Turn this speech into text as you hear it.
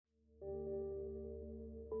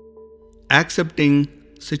accepting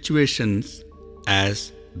situations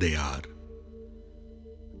as they are.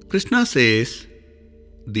 Krishna says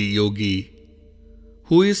the yogi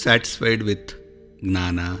who is satisfied with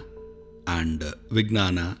gnana and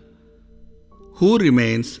vijnana, who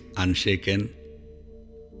remains unshaken,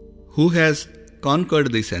 who has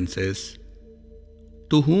conquered the senses,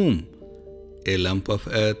 to whom a lump of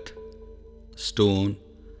earth, stone,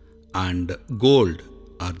 and gold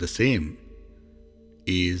are the same,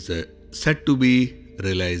 is said to be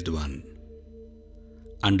realized one.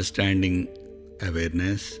 Understanding,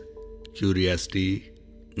 awareness, curiosity,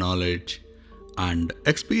 knowledge, and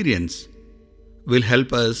experience will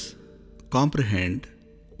help us comprehend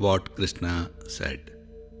what Krishna said.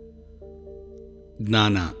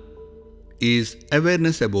 Gnana is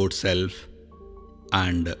awareness about self,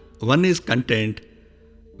 and one is content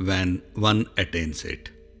when one attains it.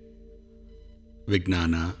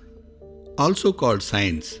 Vijnana, also called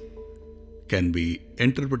science, can be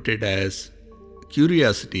interpreted as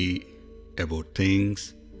curiosity about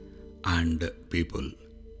things and people.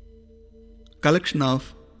 Collection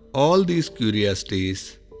of all these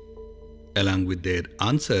curiosities along with their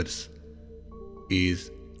answers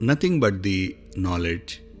is nothing but the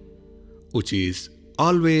knowledge which is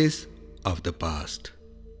always of the past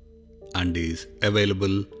and is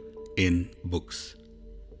available in books.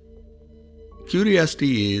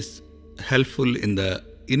 Curiosity is helpful in the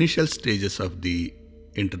initial stages of the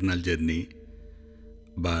internal journey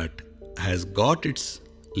but has got its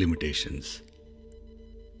limitations.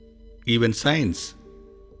 Even science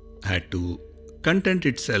had to content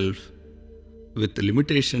itself with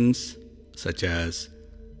limitations such as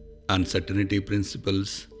uncertainty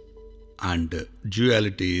principles and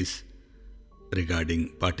dualities regarding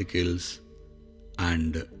particles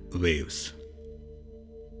and waves.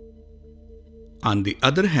 On the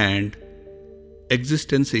other hand,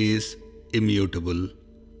 existence is immutable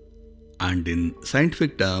and in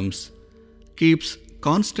scientific terms keeps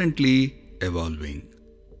constantly evolving.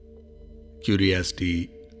 Curiosity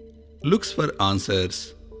looks for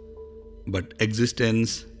answers, but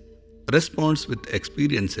existence responds with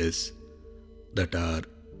experiences that are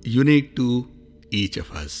unique to each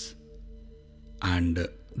of us, and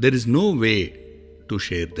there is no way to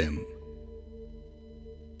share them.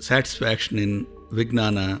 Satisfaction in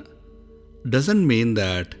Vijnana doesn't mean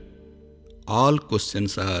that all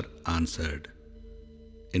questions are answered.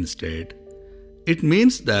 Instead, it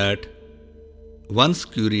means that one's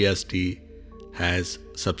curiosity has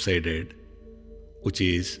subsided, which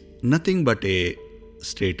is nothing but a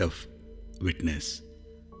state of witness,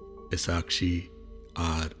 a sakshi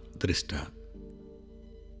or drishta.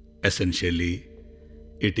 Essentially,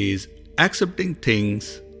 it is accepting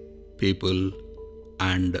things, people,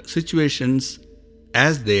 and situations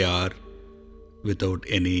as they are without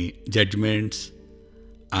any judgments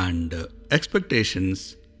and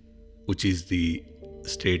expectations, which is the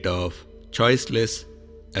state of choiceless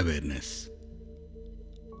awareness.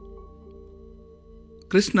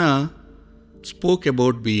 Krishna spoke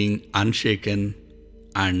about being unshaken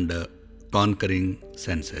and conquering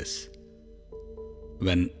senses.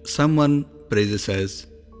 When someone praises us,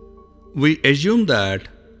 we assume that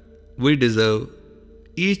we deserve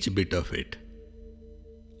each bit of it.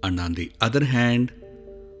 And on the other hand,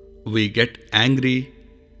 we get angry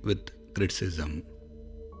with criticism.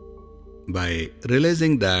 By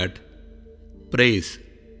realizing that praise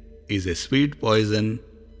is a sweet poison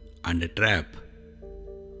and a trap,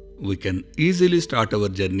 we can easily start our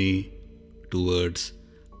journey towards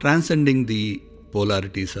transcending the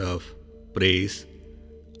polarities of praise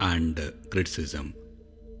and criticism.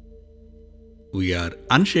 We are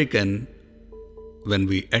unshaken when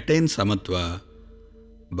we attain samatva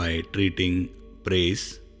by treating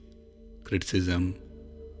praise, criticism,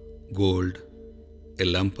 gold, a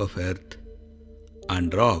lump of earth,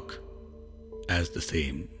 and rock as the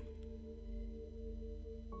same.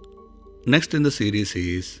 Next in the series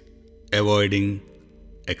is avoiding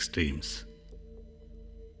extremes.